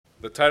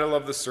The title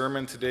of the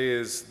sermon today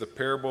is The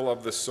Parable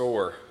of the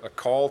Sower, a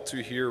call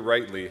to hear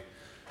rightly.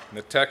 And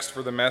the text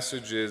for the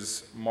message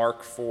is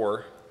Mark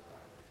 4,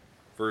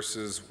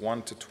 verses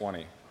 1 to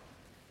 20.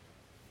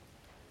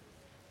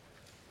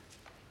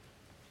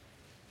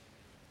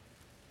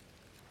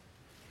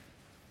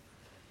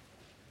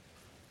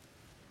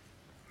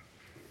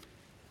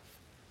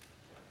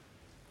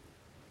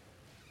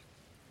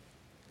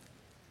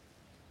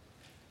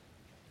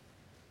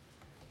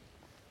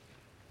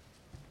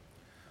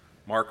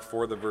 Mark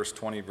 4, the verse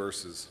 20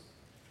 verses.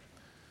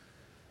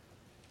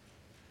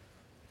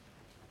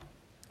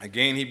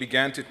 Again he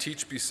began to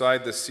teach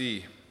beside the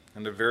sea,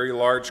 and a very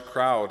large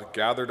crowd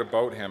gathered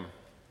about him,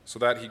 so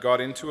that he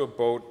got into a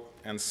boat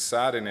and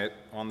sat in it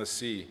on the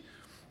sea,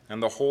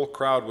 and the whole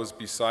crowd was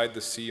beside the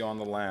sea on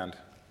the land.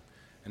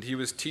 And he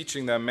was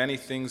teaching them many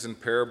things in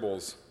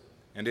parables,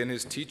 and in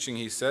his teaching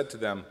he said to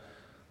them,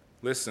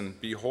 "Listen,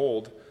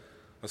 behold,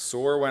 a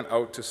sower went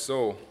out to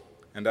sow.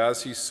 And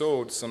as he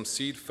sowed, some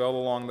seed fell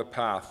along the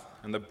path,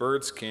 and the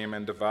birds came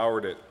and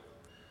devoured it.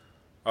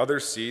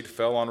 Other seed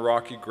fell on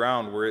rocky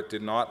ground where it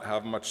did not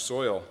have much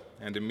soil,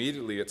 and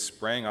immediately it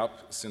sprang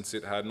up, since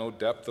it had no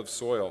depth of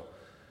soil.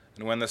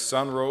 And when the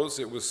sun rose,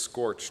 it was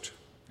scorched,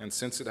 and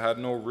since it had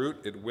no root,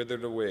 it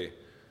withered away.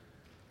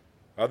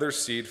 Other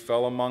seed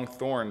fell among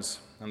thorns,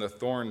 and the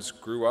thorns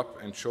grew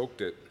up and choked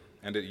it,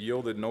 and it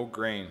yielded no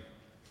grain.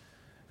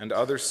 And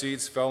other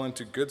seeds fell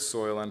into good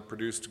soil and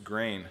produced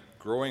grain,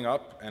 growing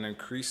up and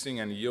increasing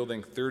and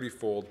yielding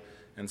 30-fold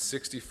and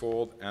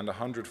 60-fold and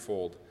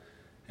 100-fold.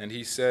 And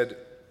he said,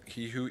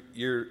 He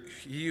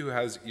who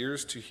has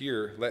ears to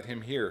hear, let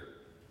him hear."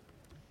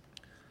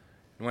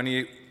 And when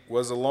he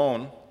was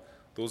alone,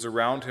 those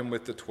around him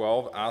with the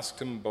 12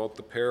 asked him about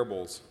the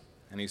parables.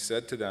 And he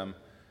said to them,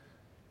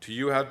 "To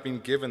you have been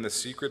given the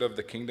secret of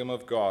the kingdom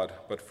of God,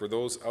 but for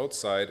those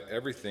outside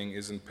everything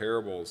is in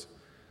parables,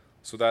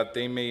 so that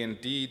they may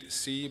indeed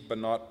see but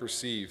not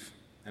perceive,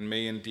 and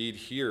may indeed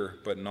hear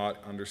but not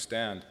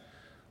understand,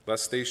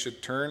 lest they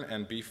should turn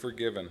and be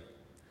forgiven."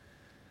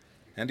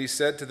 And he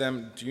said to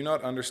them, "Do you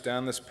not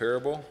understand this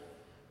parable?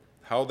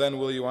 How then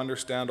will you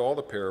understand all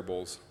the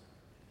parables?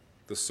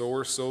 The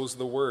sower sows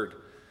the word,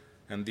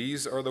 and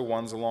these are the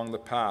ones along the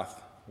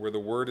path where the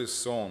word is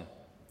sown.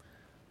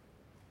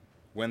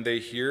 When they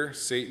hear,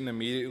 Satan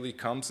immediately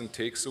comes and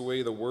takes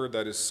away the word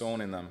that is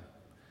sown in them.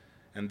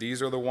 And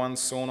these are the ones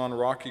sown on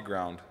rocky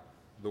ground,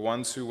 the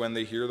ones who, when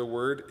they hear the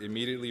word,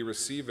 immediately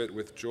receive it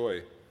with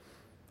joy.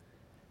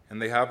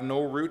 And they have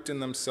no root in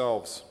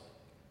themselves,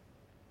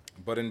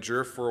 but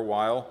endure for a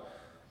while.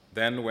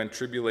 Then, when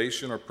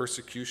tribulation or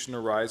persecution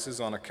arises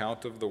on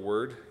account of the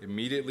word,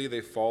 immediately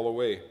they fall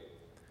away.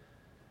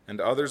 And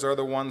others are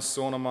the ones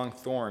sown among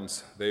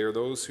thorns. They are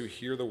those who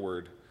hear the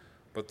word,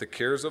 but the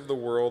cares of the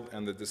world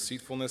and the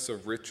deceitfulness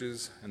of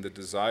riches and the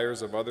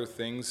desires of other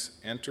things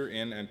enter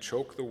in and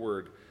choke the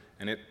word,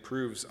 and it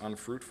proves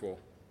unfruitful.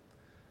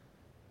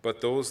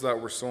 But those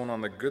that were sown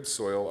on the good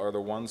soil are the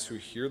ones who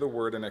hear the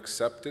word and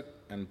accept it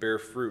and bear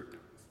fruit,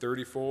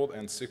 30-fold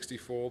and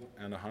 60-fold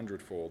and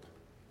 100-fold.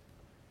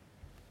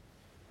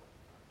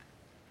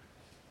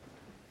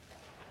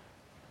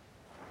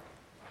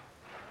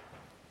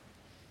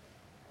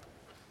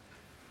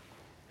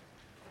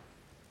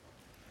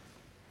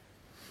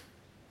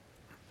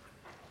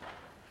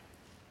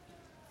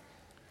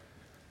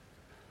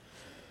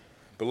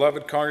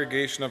 Beloved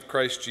congregation of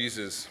Christ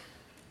Jesus,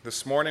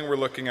 this morning we're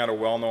looking at a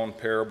well-known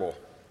parable.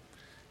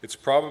 It's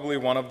probably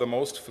one of the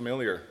most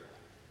familiar.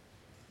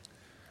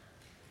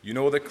 You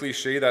know the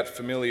cliche that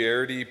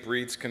familiarity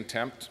breeds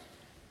contempt?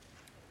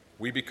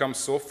 We become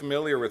so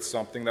familiar with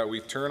something that we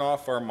turn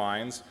off our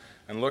minds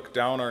and look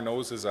down our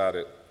noses at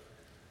it.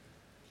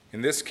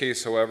 In this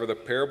case, however, the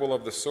parable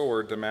of the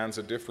sower demands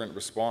a different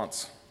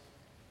response.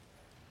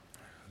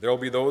 There will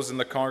be those in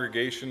the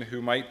congregation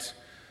who might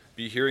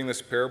be hearing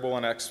this parable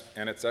and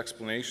its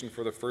explanation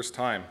for the first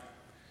time.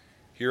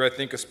 Here I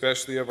think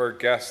especially of our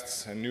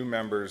guests and new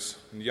members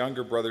and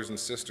younger brothers and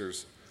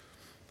sisters.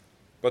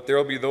 But there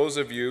will be those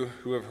of you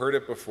who have heard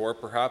it before,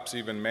 perhaps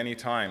even many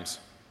times.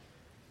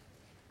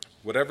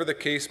 Whatever the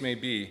case may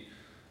be,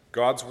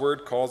 God's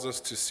word calls us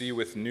to see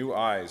with new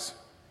eyes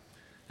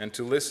and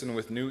to listen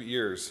with new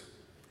ears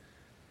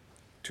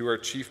to our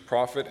chief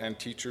prophet and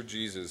teacher,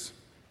 Jesus.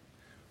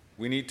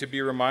 We need to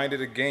be reminded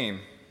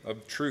again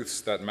of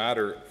truths that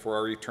matter for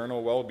our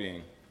eternal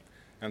well-being.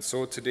 And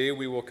so today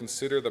we will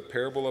consider the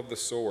parable of the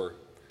sower.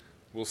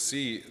 We'll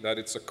see that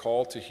it's a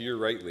call to hear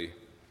rightly.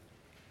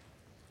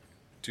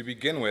 To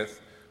begin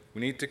with,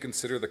 we need to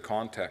consider the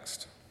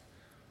context.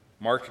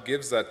 Mark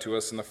gives that to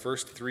us in the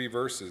first 3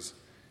 verses.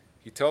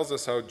 He tells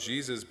us how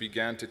Jesus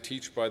began to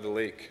teach by the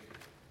lake.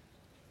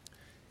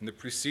 In the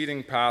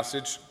preceding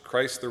passage,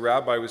 Christ the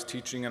rabbi was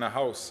teaching in a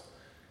house.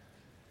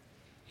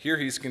 Here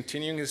he's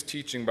continuing his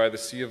teaching by the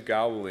Sea of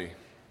Galilee.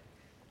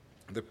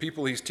 The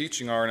people he's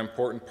teaching are an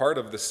important part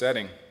of the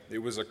setting. It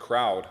was a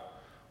crowd.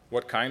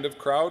 What kind of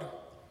crowd?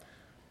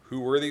 Who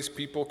were these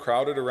people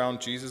crowded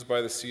around Jesus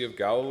by the Sea of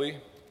Galilee?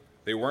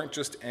 They weren't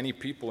just any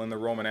people in the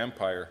Roman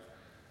Empire.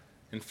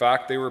 In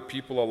fact, they were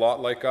people a lot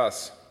like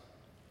us.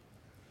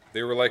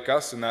 They were like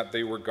us in that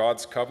they were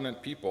God's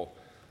covenant people.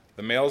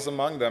 The males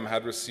among them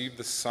had received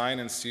the sign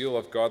and seal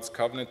of God's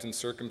covenant in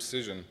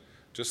circumcision,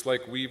 just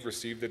like we've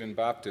received it in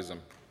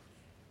baptism.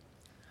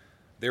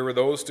 They were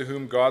those to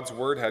whom God's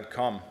word had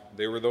come.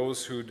 They were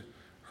those who'd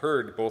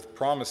heard both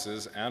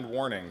promises and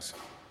warnings.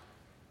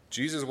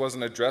 Jesus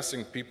wasn't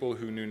addressing people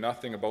who knew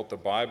nothing about the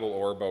Bible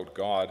or about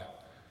God,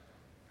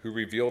 who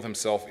revealed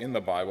himself in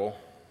the Bible.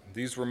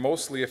 These were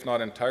mostly, if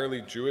not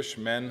entirely, Jewish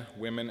men,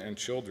 women, and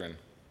children.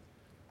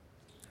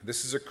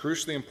 This is a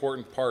crucially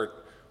important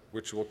part,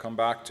 which we'll come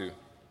back to.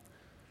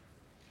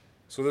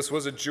 So this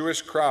was a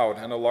Jewish crowd,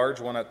 and a large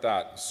one at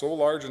that. So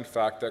large, in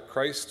fact, that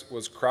Christ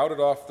was crowded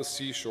off the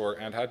seashore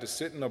and had to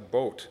sit in a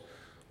boat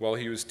while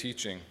he was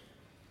teaching.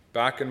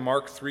 Back in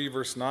Mark 3,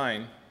 verse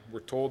 9, we're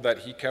told that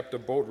he kept a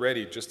boat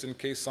ready just in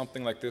case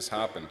something like this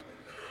happened.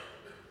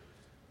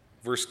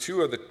 Verse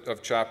 2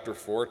 of chapter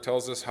 4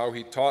 tells us how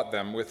he taught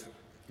them with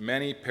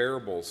many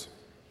parables.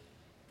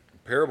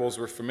 Parables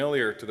were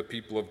familiar to the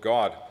people of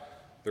God.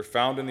 They're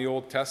found in the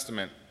Old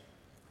Testament.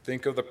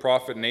 Think of the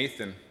prophet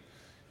Nathan.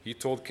 He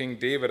told King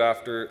David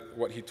after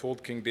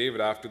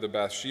the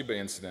Bathsheba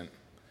incident.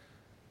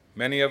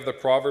 Many of the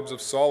Proverbs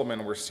of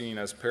Solomon were seen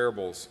as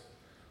parables.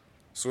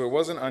 So it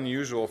wasn't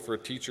unusual for a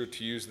teacher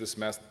to use this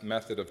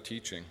method of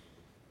teaching.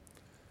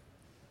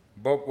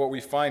 But what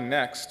we find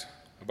next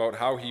about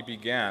how he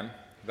began,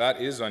 that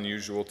is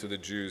unusual to the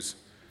Jews.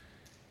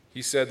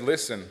 He said,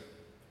 "Listen."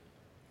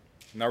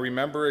 Now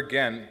remember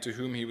again to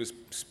whom he was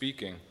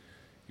speaking.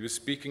 He was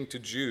speaking to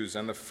Jews,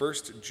 and the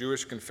first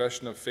Jewish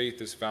confession of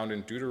faith is found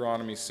in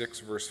Deuteronomy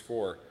 6, verse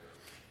 4,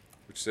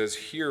 which says,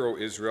 "Hear, O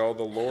Israel,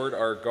 the Lord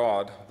our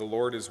God, the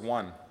Lord is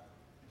one."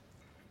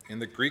 In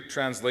the Greek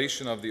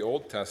translation of the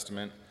Old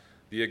Testament,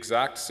 the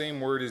exact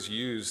same word is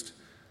used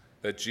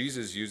that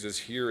Jesus uses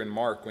here in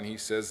Mark when he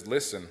says,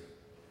 "Listen."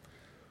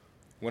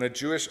 When a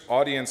Jewish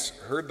audience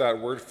heard that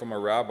word from a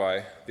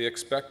rabbi, they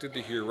expected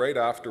to hear right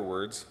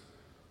afterwards,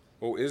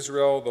 "O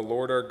Israel, the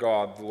Lord our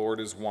God, the Lord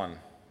is one."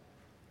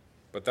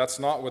 But that's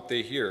not what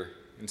they hear.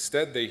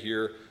 Instead, they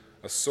hear,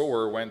 "A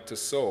sower went to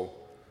sow."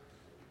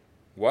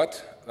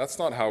 What? That's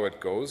not how it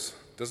goes.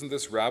 Doesn't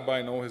this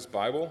rabbi know his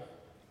Bible?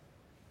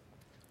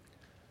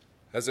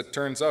 As it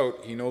turns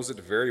out, he knows it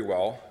very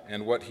well,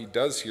 and what he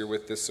does here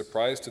with this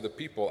surprise to the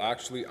people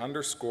actually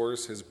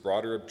underscores his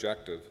broader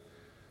objective.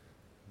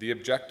 The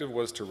objective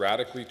was to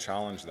radically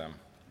challenge them.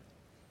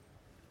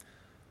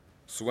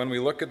 So when we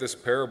look at this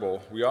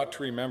parable, we ought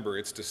to remember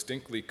its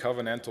distinctly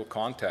covenantal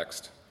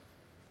context.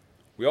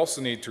 We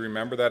also need to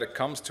remember that it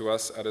comes to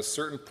us at a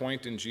certain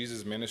point in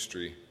Jesus'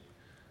 ministry.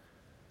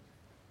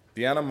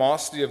 The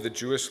animosity of the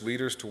Jewish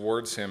leaders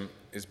towards him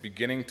is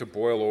beginning to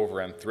boil over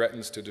and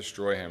threatens to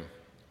destroy him.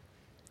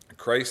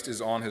 Christ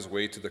is on his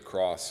way to the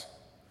cross.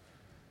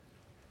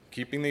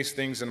 Keeping these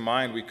things in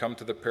mind, we come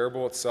to the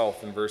parable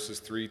itself in verses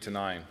 3 to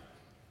 9.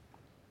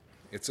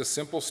 It's a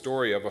simple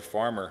story of a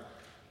farmer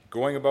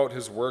going about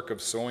his work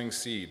of sowing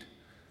seed,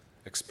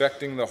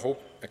 expecting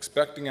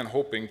and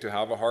hoping to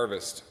have a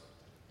harvest.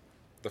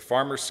 The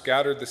farmer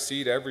scattered the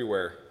seed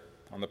everywhere,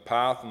 on the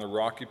path, in the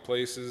rocky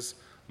places,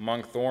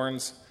 among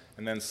thorns,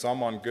 and then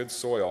some on good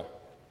soil.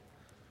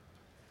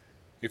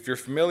 If you're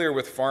familiar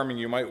with farming,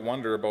 you might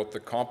wonder about the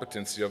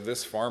competency of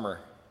this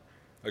farmer.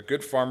 A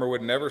good farmer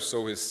would never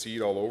sow his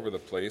seed all over the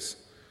place.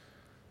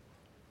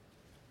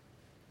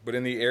 But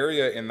in the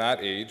area in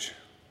that age,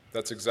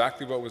 that's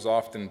exactly what was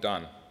often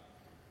done.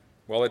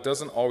 While it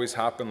doesn't always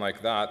happen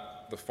like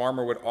that, the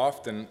farmer would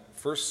often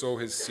first sow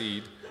his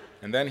seed,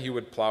 and then he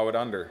would plow it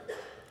under.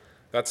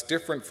 That's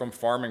different from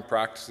farming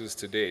practices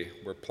today,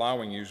 where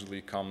plowing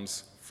usually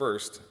comes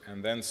first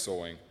and then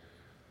sowing.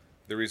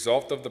 The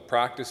result of the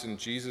practice in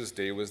Jesus'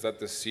 day was that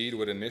the seed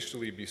would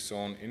initially be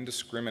sown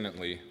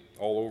indiscriminately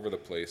all over the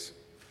place.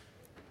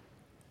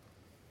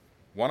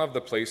 One of the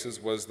places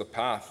was the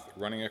path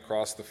running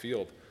across the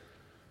field.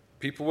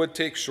 People would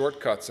take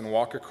shortcuts and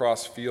walk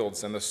across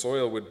fields, and the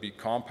soil would be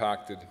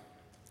compacted,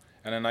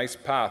 and a nice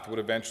path would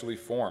eventually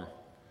form.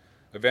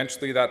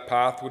 Eventually, that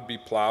path would be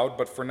plowed,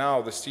 but for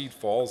now, the seed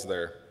falls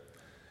there.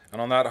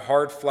 And on that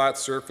hard, flat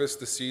surface,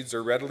 the seeds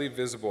are readily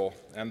visible,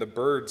 and the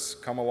birds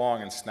come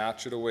along and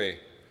snatch it away.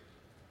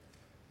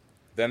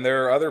 Then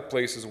there are other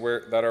places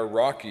that are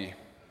rocky,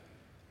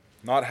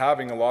 not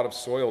having a lot of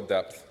soil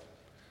depth.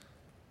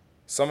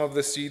 Some of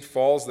the seed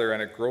falls there,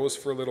 and it grows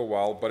for a little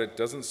while, but it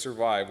doesn't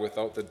survive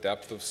without the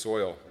depth of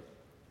soil.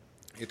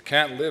 It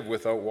can't live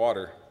without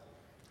water.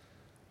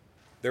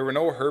 There were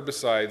no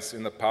herbicides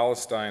in the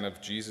Palestine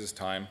of Jesus'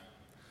 time,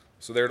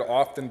 so there would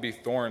often be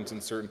thorns in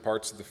certain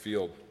parts of the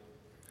field.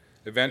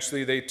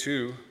 Eventually, they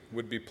too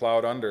would be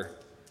plowed under.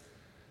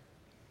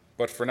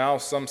 But for now,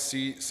 some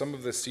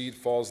of the seed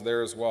falls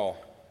there as well.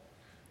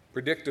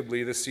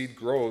 Predictably, the seed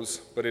grows,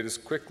 but it is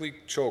quickly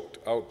choked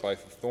out by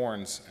the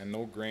thorns, and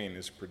no grain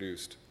is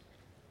produced.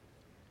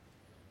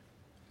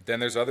 Then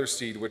there's other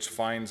seed which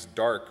finds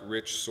dark,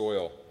 rich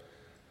soil.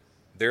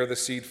 There the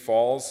seed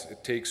falls,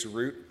 it takes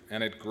root,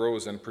 and it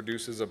grows and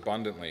produces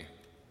abundantly.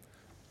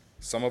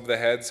 Some of the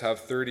heads have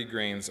 30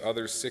 grains,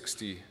 others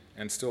 60,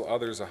 and still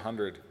others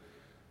 100.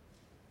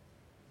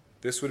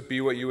 This would be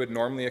what you would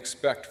normally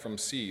expect from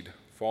seed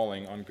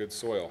falling on good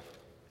soil.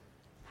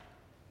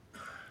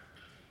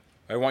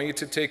 I want you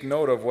to take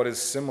note of what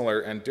is similar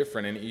and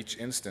different in each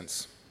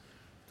instance.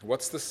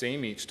 What's the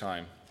same each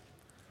time?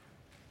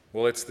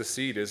 Well, it's the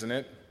seed, isn't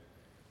it?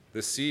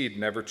 The seed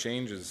never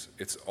changes.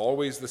 It's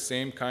always the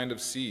same kind of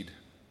seed.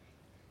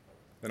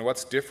 Then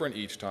what's different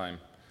each time?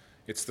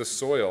 It's the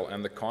soil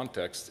and the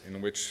context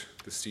in which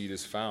the seed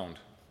is found.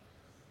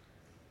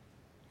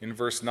 In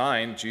verse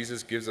 9,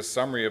 Jesus gives a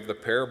summary of the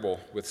parable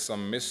with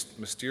some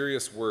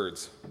mysterious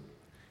words.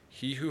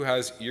 He who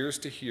has ears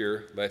to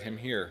hear, let him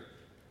hear.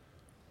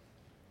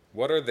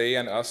 What are they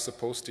and us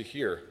supposed to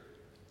hear?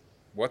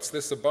 What's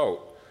this about?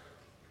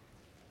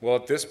 Well,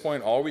 at this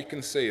point, all we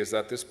can say is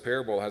that this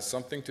parable has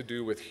something to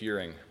do with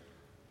hearing.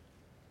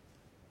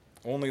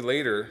 Only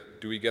later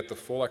do we get the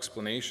full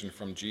explanation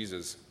from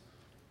Jesus.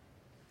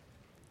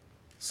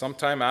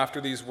 Sometime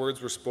after these words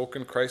were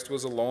spoken, Christ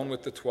was alone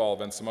with the 12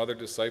 and some other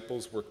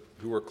disciples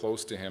who were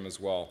close to him as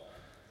well.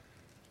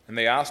 And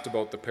they asked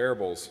about the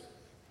parables.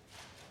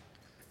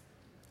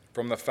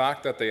 From the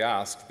fact that they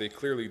asked, they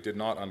clearly did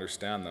not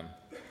understand them.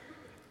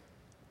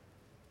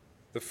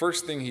 The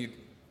first thing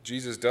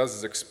Jesus does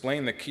is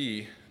explain the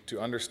key to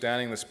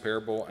understanding this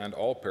parable and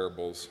all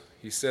parables.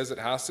 He says it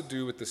has to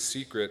do with the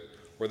secret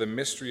or the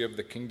mystery of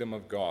the kingdom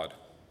of God.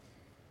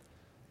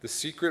 The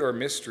secret or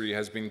mystery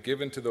has been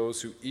given to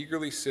those who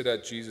eagerly sit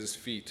at Jesus'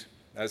 feet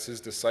as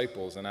his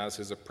disciples and as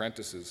his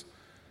apprentices.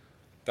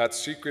 That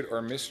secret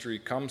or mystery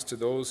comes to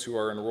those who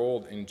are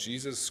enrolled in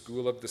Jesus'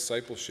 school of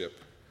discipleship.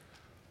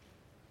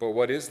 But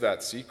what is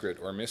that secret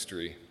or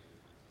mystery?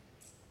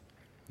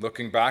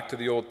 Looking back to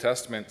the Old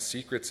Testament,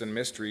 secrets and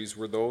mysteries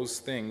were those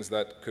things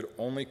that could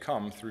only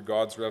come through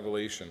God's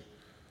revelation.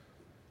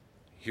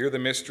 Here the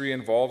mystery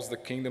involves the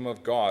kingdom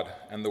of God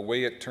and the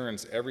way it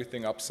turns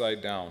everything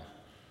upside down.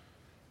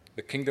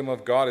 The kingdom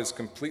of God is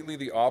completely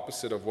the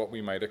opposite of what we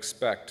might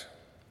expect.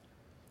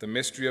 The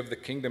mystery of the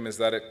kingdom is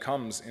that it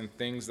comes in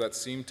things that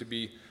seem to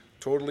be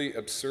totally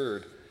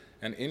absurd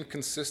and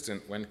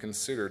inconsistent when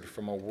considered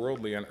from a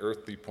worldly and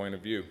earthly point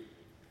of view.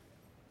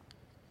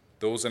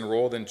 Those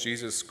enrolled in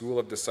Jesus' school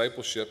of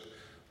discipleship,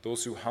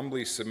 those who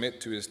humbly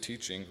submit to his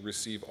teaching,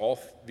 receive all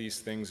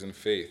these things in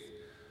faith.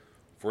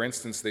 For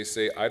instance, they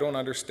say, I don't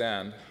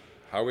understand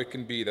how it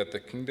can be that the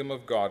kingdom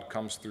of God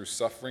comes through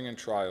suffering and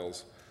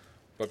trials,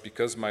 but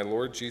because my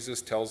Lord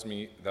Jesus tells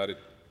me that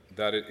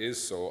it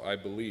is so, I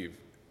believe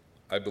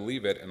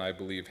it and I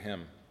believe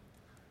him.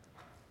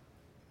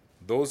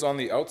 Those on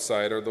the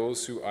outside are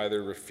those who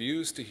either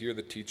refuse to hear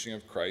the teaching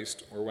of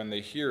Christ, or when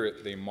they hear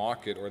it, they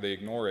mock it or they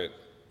ignore it.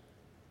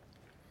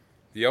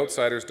 The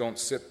outsiders don't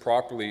sit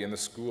properly in the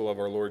school of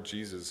our Lord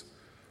Jesus.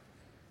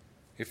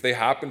 If they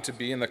happen to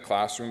be in the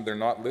classroom, they're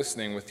not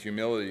listening with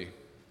humility,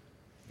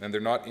 and they're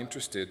not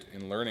interested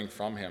in learning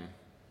from him.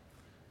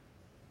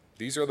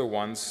 These are the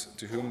ones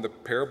to whom the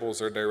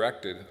parables are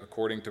directed,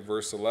 according to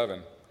verse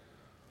 11.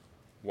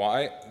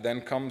 Why?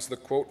 Then comes the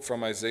quote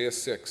from Isaiah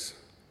 6,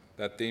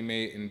 that they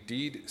may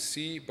indeed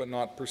see but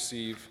not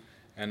perceive,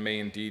 and may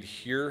indeed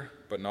hear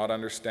but not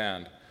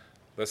understand,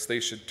 lest they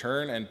should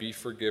turn and be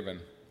forgiven.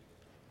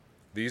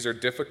 These are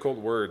difficult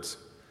words.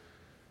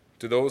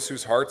 To those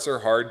whose hearts are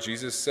hard,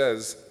 Jesus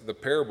says the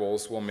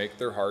parables will make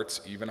their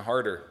hearts even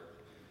harder.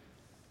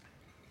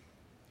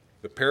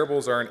 The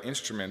parables are an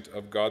instrument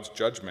of God's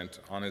judgment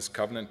on his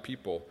covenant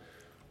people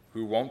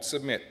who won't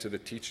submit to the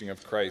teaching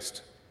of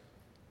Christ.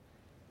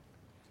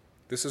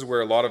 This is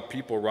where a lot of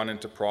people run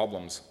into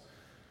problems.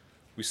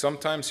 We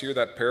sometimes hear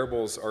that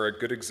parables are a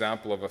good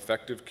example of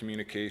effective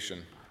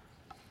communication.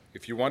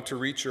 If you want to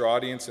reach your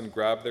audience and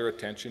grab their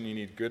attention, you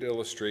need good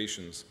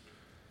illustrations.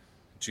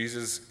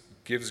 Jesus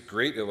gives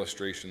great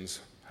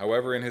illustrations.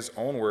 However, in his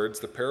own words,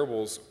 the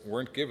parables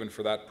weren't given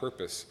for that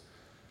purpose.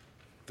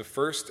 The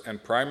first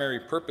and primary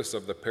purpose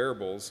of the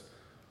parables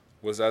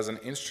was as an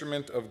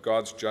instrument of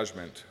God's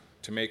judgment,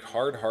 to make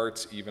hard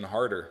hearts even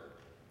harder.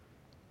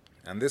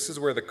 And this is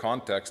where the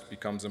context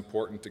becomes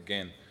important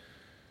again.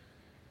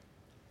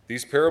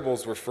 These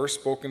parables were first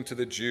spoken to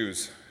the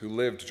Jews who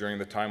lived during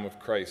the time of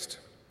Christ.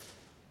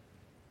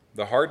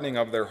 The hardening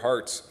of their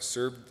hearts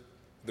served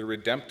the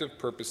redemptive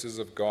purposes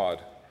of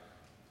God.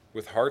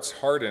 With hearts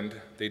hardened,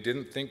 they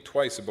didn't think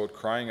twice about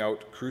crying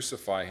out,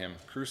 "Crucify him,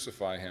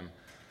 crucify him."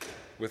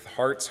 With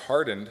hearts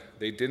hardened,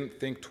 they didn't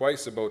think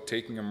twice about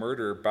taking a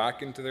murderer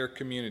back into their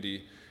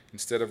community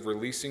instead of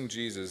releasing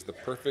Jesus, the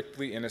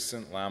perfectly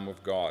innocent Lamb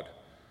of God.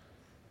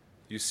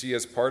 You see,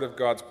 as part of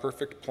God's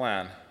perfect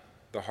plan,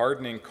 the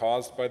hardening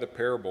caused by the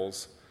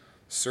parables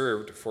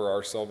served for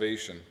our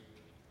salvation.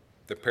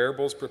 The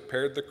parables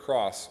prepared the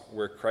cross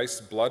where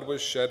Christ's blood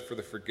was shed for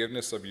the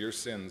forgiveness of your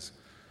sins.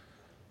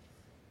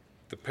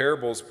 The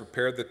parables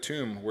prepared the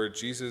tomb where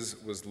Jesus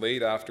was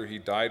laid after he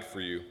died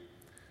for you.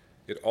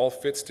 It all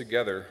fits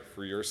together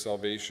for your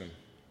salvation.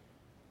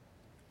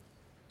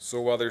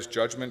 So while there's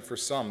judgment for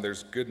some,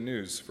 there's good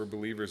news for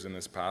believers in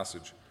this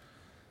passage.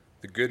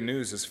 The good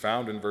news is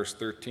found in verse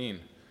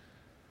 13.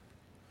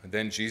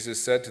 Then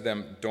Jesus said to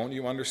them, "Don't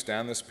you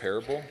understand this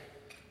parable?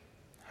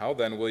 How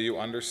then will you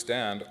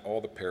understand all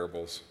the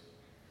parables?"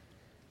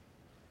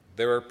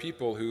 There are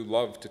people who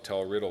love to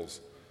tell riddles.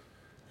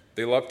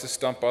 They love to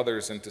stump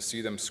others and to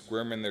see them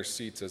squirm in their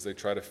seats as they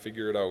try to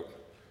figure it out.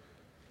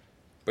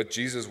 But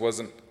Jesus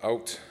wasn't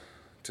out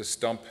to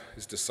stump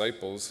his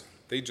disciples.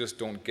 They just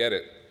don't get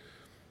it.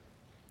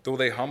 Though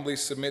they humbly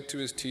submit to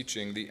his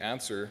teaching, the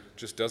answer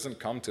just doesn't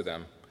come to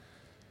them.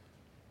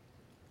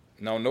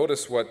 Now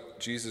notice what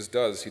Jesus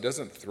does. He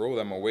doesn't throw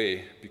them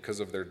away because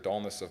of their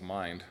dullness of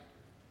mind.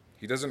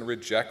 He doesn't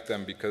reject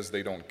them because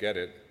they don't get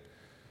it.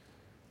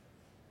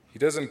 He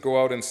doesn't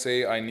go out and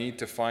say, "I need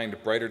to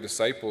find brighter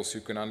disciples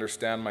who can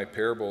understand my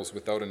parables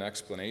without an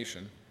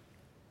explanation."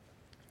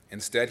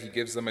 Instead, he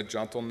gives them a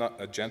gentle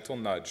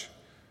nudge,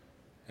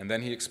 and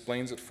then he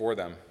explains it for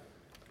them.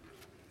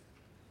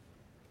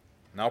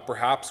 Now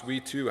perhaps we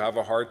too have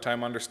a hard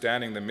time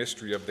understanding the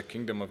mystery of the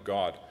kingdom of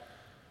God.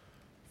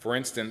 For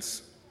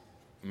instance,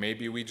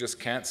 maybe we just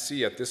can't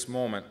see at this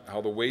moment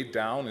how the way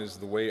down is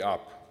the way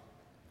up.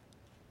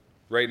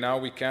 Right now,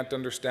 we can't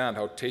understand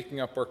how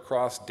taking up our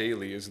cross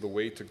daily is the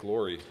way to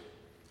glory.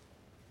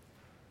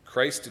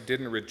 Christ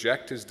didn't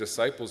reject his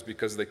disciples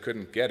because they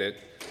couldn't get it,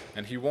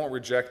 and he won't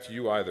reject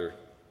you either.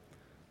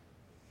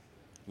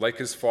 Like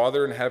his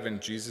Father in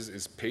heaven, Jesus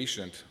is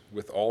patient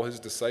with all his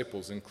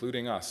disciples,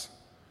 including us.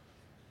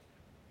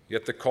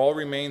 Yet the call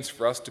remains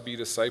for us to be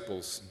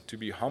disciples, to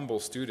be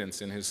humble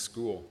students in his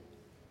school.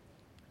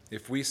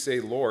 If we say,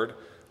 "Lord,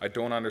 I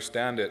don't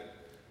understand it,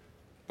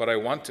 but I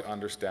want to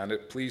understand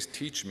it, please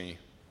teach me,"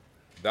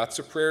 that's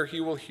a prayer he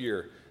will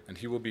hear, and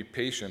he will be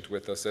patient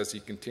with us as he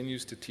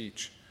continues to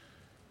teach.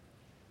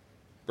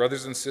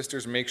 Brothers and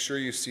sisters, make sure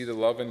you see the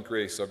love and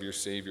grace of your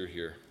Savior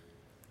here.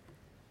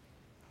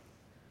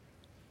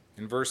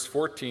 In verse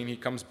 14, he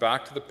comes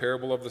back to the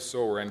parable of the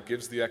sower and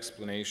gives the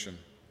explanation.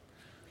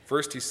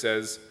 First, he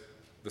says,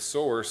 "The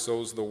sower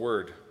sows the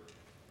word."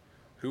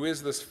 Who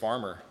is this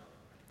farmer?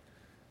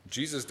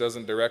 Jesus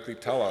doesn't directly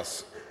tell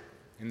us.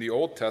 In the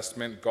Old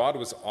Testament, God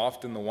was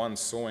often the one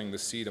sowing the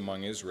seed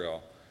among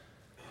Israel.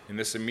 In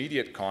this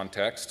immediate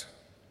context,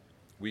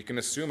 we can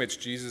assume it's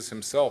Jesus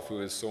himself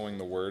who is sowing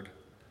the word.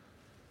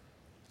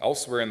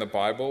 Elsewhere in the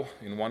Bible,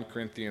 in 1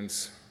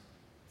 Corinthians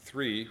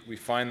 3, we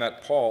find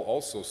that Paul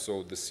also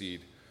sowed the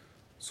seed.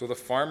 So the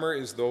farmer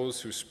is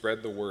those who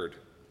spread the word.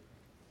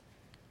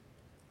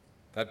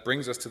 That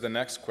brings us to the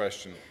next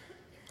question.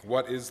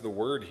 What is the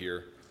word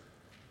here?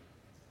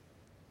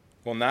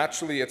 Well,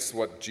 naturally, it's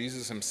what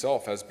Jesus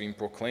himself has been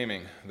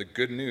proclaiming, the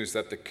good news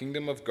that the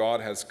kingdom of God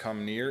has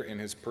come near in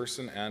his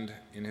person and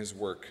in his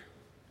work.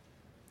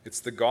 It's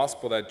the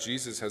gospel that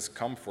Jesus has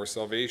come for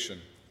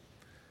salvation.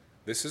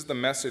 This is the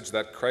message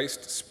that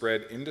Christ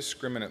spread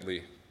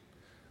indiscriminately.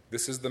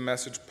 This is the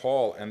message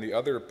Paul and the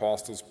other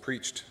apostles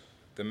preached,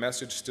 the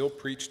message still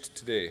preached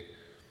today.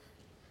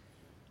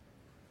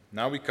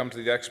 Now we come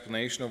to the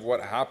explanation of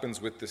what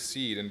happens with the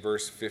seed in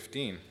verse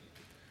 15.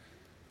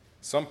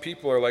 Some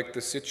people are like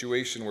the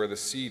situation where the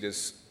seed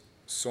is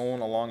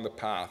sown along the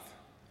path.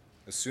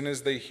 As soon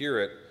as they hear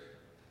it,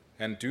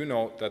 and do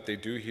note that they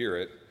do hear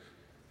it,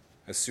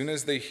 as soon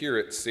as they hear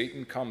it,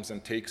 Satan comes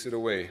and takes it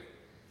away.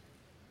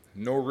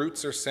 No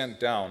roots are sent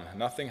down,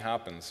 nothing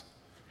happens.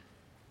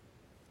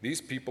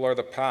 These people are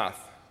the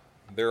path.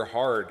 They're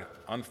hard,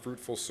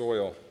 unfruitful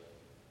soil.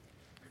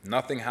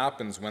 Nothing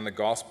happens when the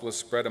gospel is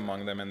spread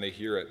among them and they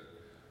hear it.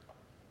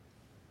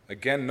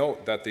 Again,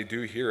 note that they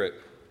do hear it.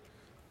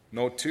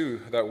 Note,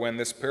 too, that when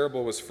this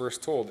parable was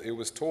first told, it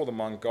was told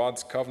among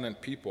God's covenant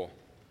people.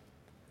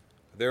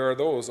 There are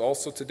those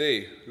also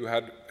today who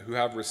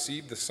have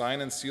received the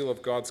sign and seal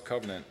of God's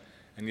covenant,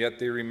 and yet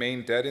they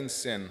remain dead in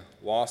sin,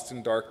 lost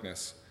in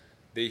darkness.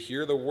 They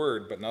hear the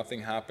word, but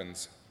nothing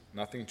happens.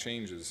 Nothing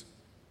changes.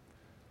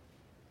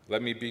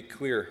 Let me be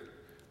clear.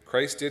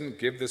 Christ didn't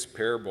give this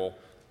parable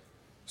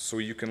so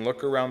you can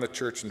look around the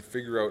church and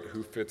figure out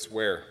who fits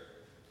where.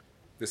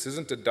 This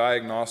isn't a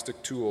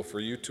diagnostic tool for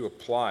you to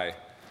apply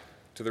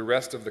to the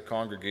rest of the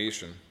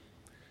congregation.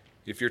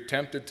 If you're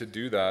tempted to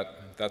do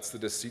that, that's the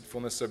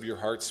deceitfulness of your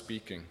heart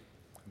speaking.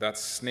 That's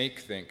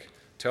snake think,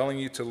 telling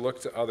you to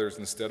look to others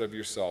instead of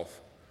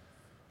yourself.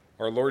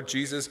 Our Lord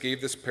Jesus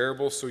gave this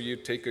parable so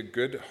you'd take a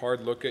good,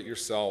 hard look at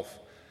yourself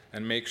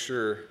and make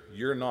sure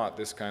you're not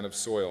this kind of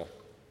soil.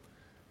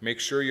 Make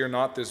sure you're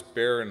not this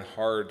barren,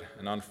 hard,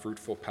 and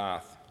unfruitful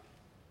path.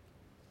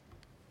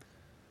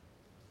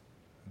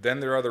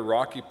 Then there are the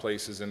rocky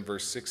places in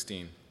verse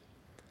 16.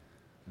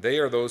 They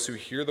are those who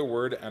hear the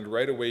word and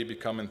right away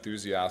become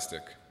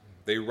enthusiastic.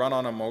 They run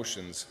on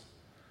emotions,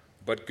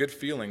 but good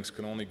feelings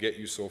can only get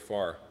you so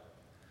far.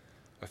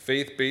 A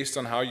faith based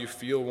on how you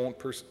feel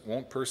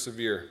won't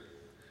persevere.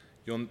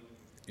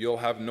 You'll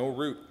have no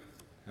root,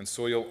 and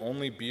so you'll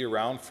only be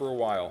around for a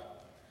while.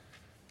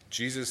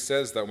 Jesus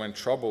says that when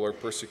trouble or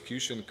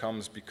persecution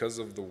comes because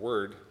of the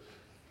word,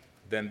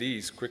 then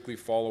these quickly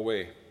fall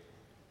away.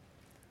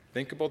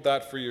 Think about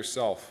that for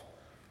yourself.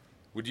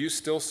 Would you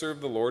still serve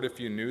the Lord if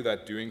you knew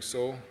that doing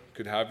so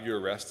could have you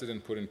arrested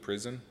and put in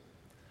prison?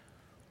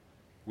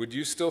 Would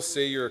you still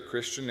say you're a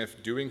Christian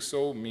if doing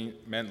so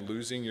meant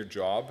losing your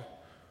job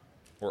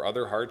or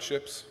other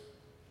hardships?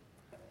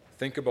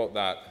 Think about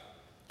that.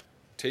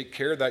 Take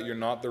care that you're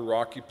not the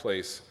rocky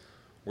place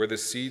where the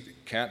seed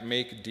can't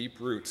make deep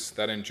roots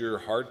that endure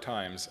hard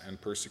times and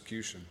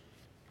persecution.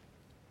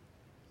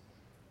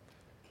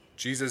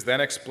 Jesus then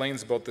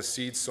explains about the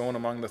seed sown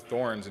among the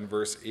thorns in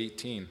verse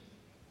 18.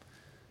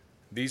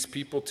 These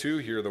people too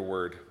hear the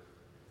word.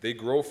 They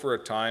grow for a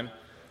time,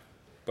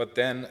 but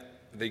then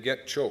they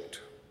get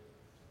choked.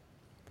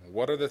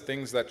 What are the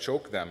things that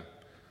choke them?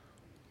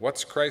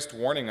 What's Christ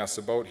warning us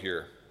about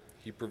here?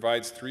 He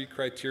provides 3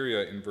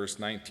 criteria in verse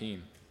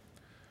 19.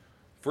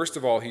 First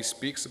of all, he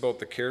speaks about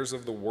the cares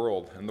of the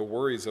world and the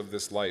worries of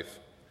this life.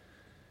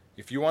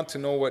 If you want to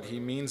know what he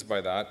means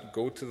by that,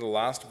 go to the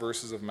last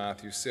verses of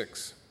Matthew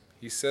 6.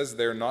 He says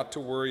there not to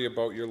worry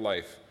about your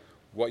life,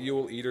 what you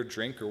will eat or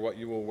drink or what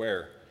you will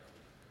wear.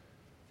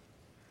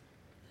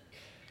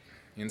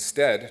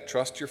 Instead,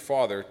 trust your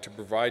Father to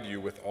provide you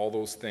with all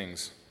those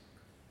things.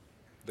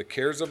 The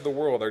cares of the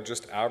world are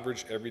just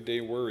average,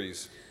 everyday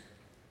worries.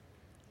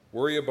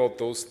 Worry about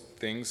those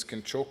things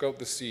can choke out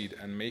the seed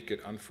and make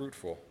it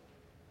unfruitful.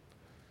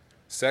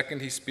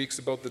 Second, he speaks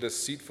about the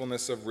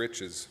deceitfulness of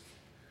riches.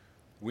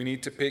 We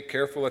need to pay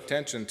careful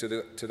attention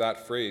to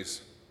that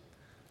phrase.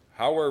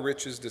 How are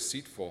riches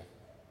deceitful?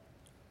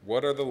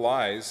 What are the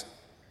lies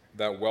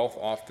that wealth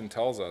often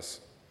tells us?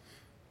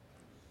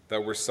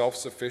 That we're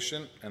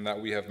self-sufficient and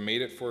that we have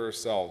made it for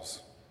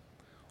ourselves.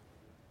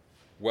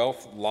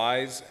 Wealth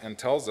lies and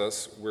tells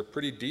us we're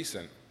pretty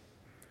decent.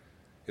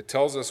 It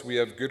tells us we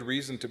have good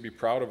reason to be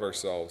proud of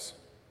ourselves.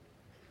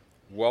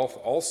 Wealth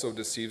also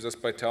deceives us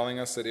by telling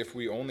us that if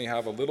we only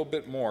have a little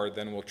bit more,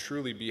 then we'll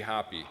truly be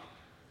happy.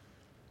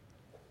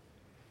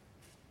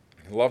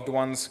 Loved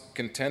ones,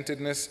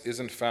 contentedness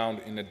isn't found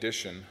in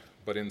addition,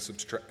 but in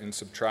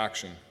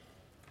subtraction.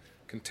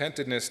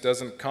 Contentedness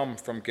doesn't come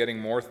from getting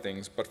more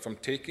things, but from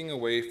taking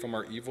away from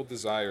our evil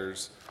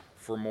desires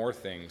for more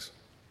things.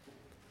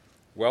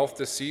 Wealth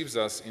deceives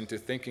us into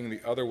thinking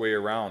the other way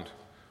around.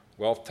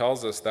 Wealth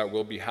tells us that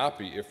we'll be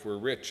happy if we're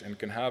rich and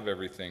can have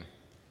everything.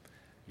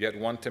 Yet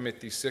 1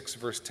 Timothy 6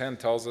 verse 10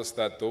 tells us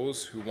that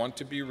those who want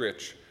to be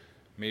rich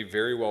may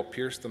very well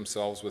pierce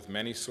themselves with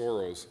many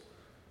sorrows.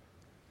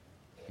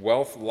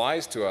 Wealth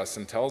lies to us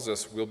and tells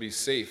us we'll be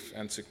safe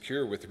and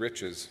secure with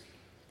riches.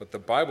 But the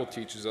Bible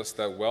teaches us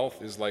that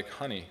wealth is like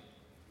honey.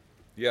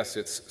 Yes,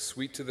 it's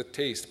sweet to the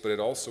taste, but it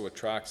also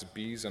attracts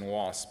bees and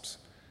wasps.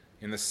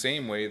 In the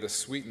same way, the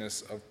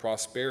sweetness of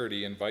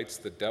prosperity invites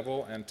the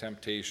devil and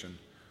temptation.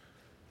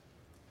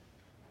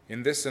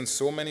 In this and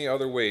so many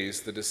other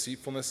ways, the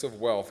deceitfulness of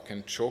wealth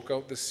can choke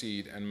out the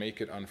seed and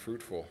make it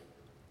unfruitful.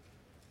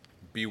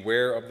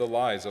 Beware of the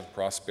lies of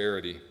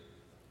prosperity.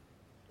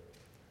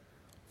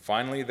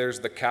 Finally, there's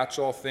the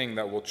catch-all thing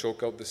that will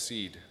choke out the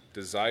seed,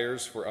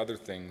 desires for other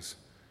things.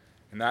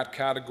 In that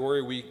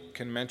category, we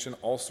can mention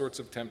all sorts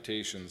of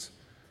temptations.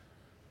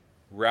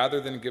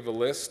 Rather than give a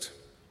list,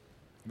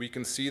 we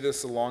can see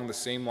this along the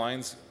same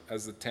lines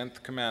as the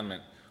 10th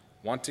commandment,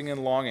 wanting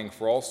and longing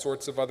for all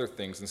sorts of other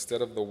things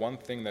instead of the one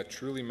thing that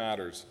truly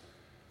matters,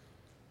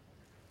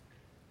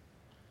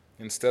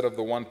 instead of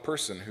the one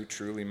person who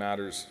truly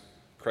matters,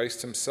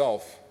 Christ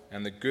himself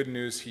and the good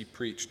news he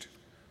preached.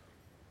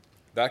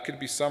 That could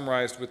be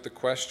summarized with the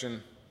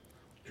question,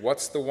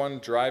 what's the one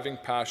driving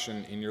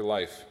passion in your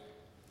life?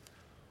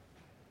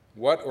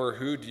 What or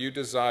who do you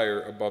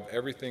desire above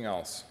everything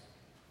else?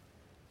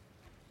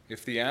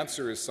 If the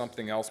answer is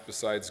something else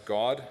besides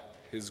God,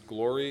 his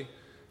glory,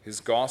 his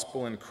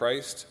gospel in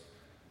Christ,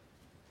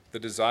 the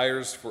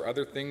desires for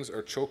other things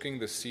are choking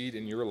the seed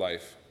in your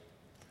life.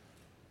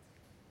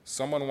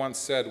 Someone once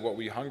said, what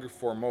we hunger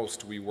for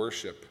most, we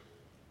worship.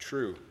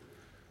 True.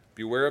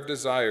 Beware of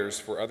desires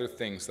for other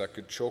things that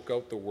could choke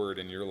out the word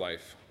in your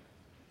life.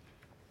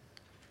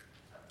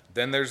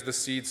 Then there's the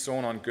seed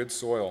sown on good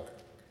soil.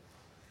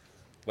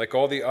 Like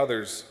all the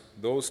others,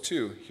 those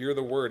too hear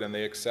the word and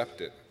they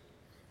accept it.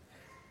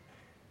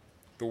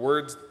 The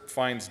word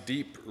finds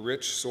deep,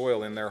 rich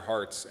soil in their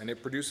hearts, and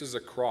it produces a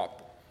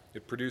crop.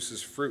 It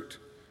produces fruit.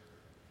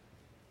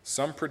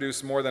 Some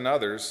produce more than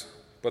others,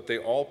 but they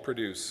all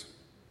produce.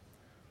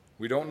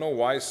 We don't know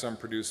why some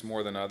produce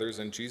more than others,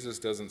 and Jesus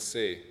doesn't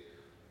say.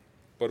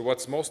 But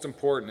what's most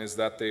important is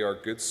that they are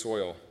good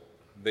soil.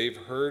 They've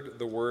heard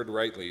the word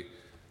rightly,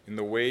 in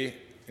the way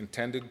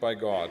intended by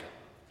God.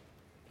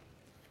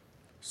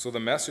 So the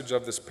message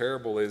of this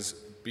parable is,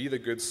 be the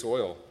good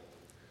soil.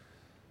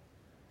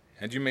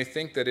 And you may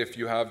think that if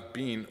you have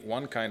been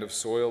one kind of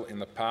soil in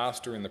the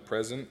past or in the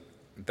present,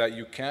 that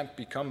you can't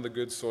become the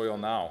good soil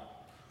now.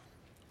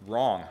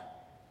 Wrong.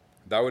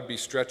 That would be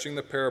stretching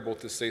the parable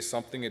to say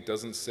something it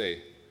doesn't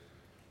say.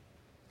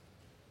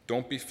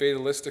 Don't be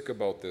fatalistic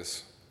about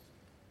this.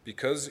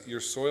 Because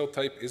your soil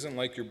type isn't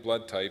like your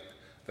blood type,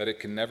 that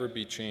it can never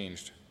be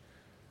changed.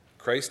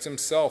 Christ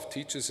himself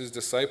teaches his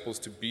disciples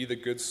to be the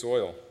good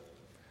soil,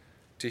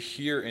 to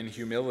hear in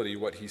humility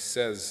what he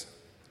says,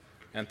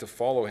 and to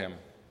follow him.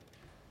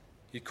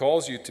 He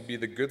calls you to be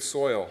the good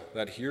soil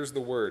that hears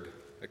the word,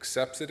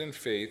 accepts it in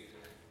faith,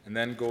 and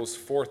then goes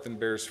forth and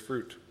bears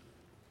fruit.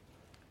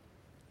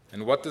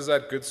 And what does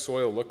that good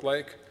soil look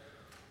like?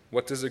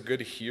 What does a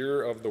good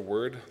hearer of the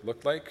word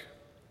look like?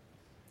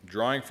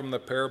 Drawing from the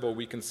parable,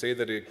 we can say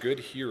that a good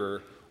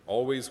hearer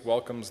always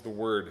welcomes the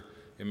word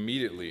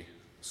immediately,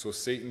 so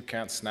Satan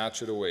can't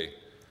snatch it away.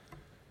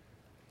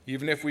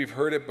 Even if we've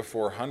heard it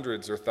before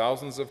hundreds or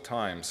thousands of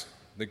times,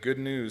 the good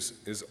news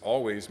is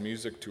always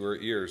music to our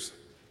ears.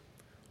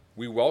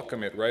 We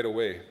welcome it right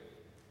away.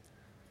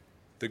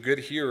 The good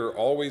hearer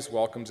always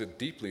welcomes it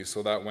deeply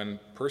so that when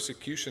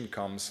persecution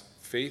comes,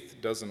 faith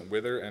doesn't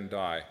wither and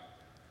die.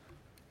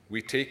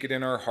 We take it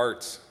in our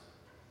hearts.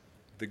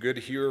 The good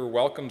hearer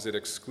welcomes it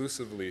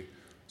exclusively,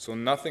 so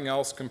nothing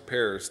else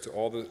compares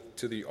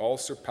to the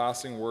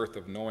all-surpassing worth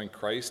of knowing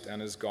Christ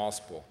and his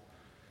gospel.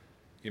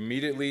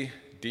 Immediately,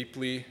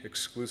 deeply,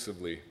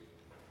 exclusively.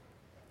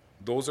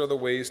 Those are the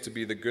ways to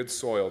be the good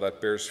soil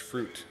that bears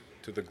fruit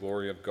to the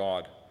glory of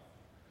God.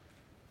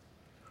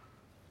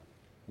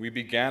 We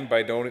began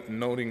by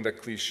noting the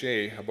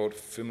cliche about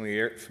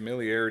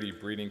familiarity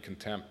breeding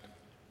contempt.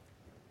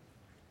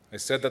 I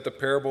said that the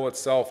parable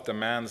itself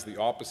demands the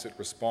opposite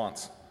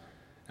response,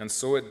 and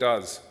so it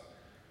does.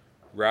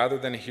 Rather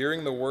than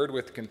hearing the word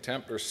with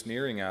contempt or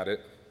sneering at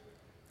it,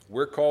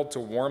 we're called to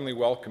warmly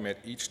welcome it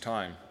each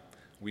time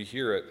we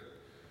hear it.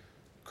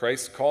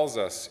 Christ calls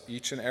us,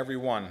 each and every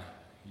one,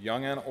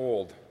 young and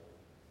old,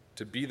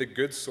 to be the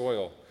good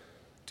soil,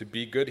 to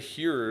be good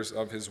hearers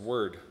of his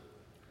word.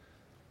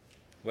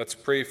 Let's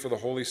pray for the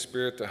Holy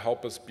Spirit to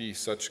help us be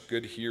such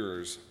good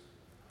hearers.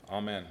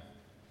 Amen.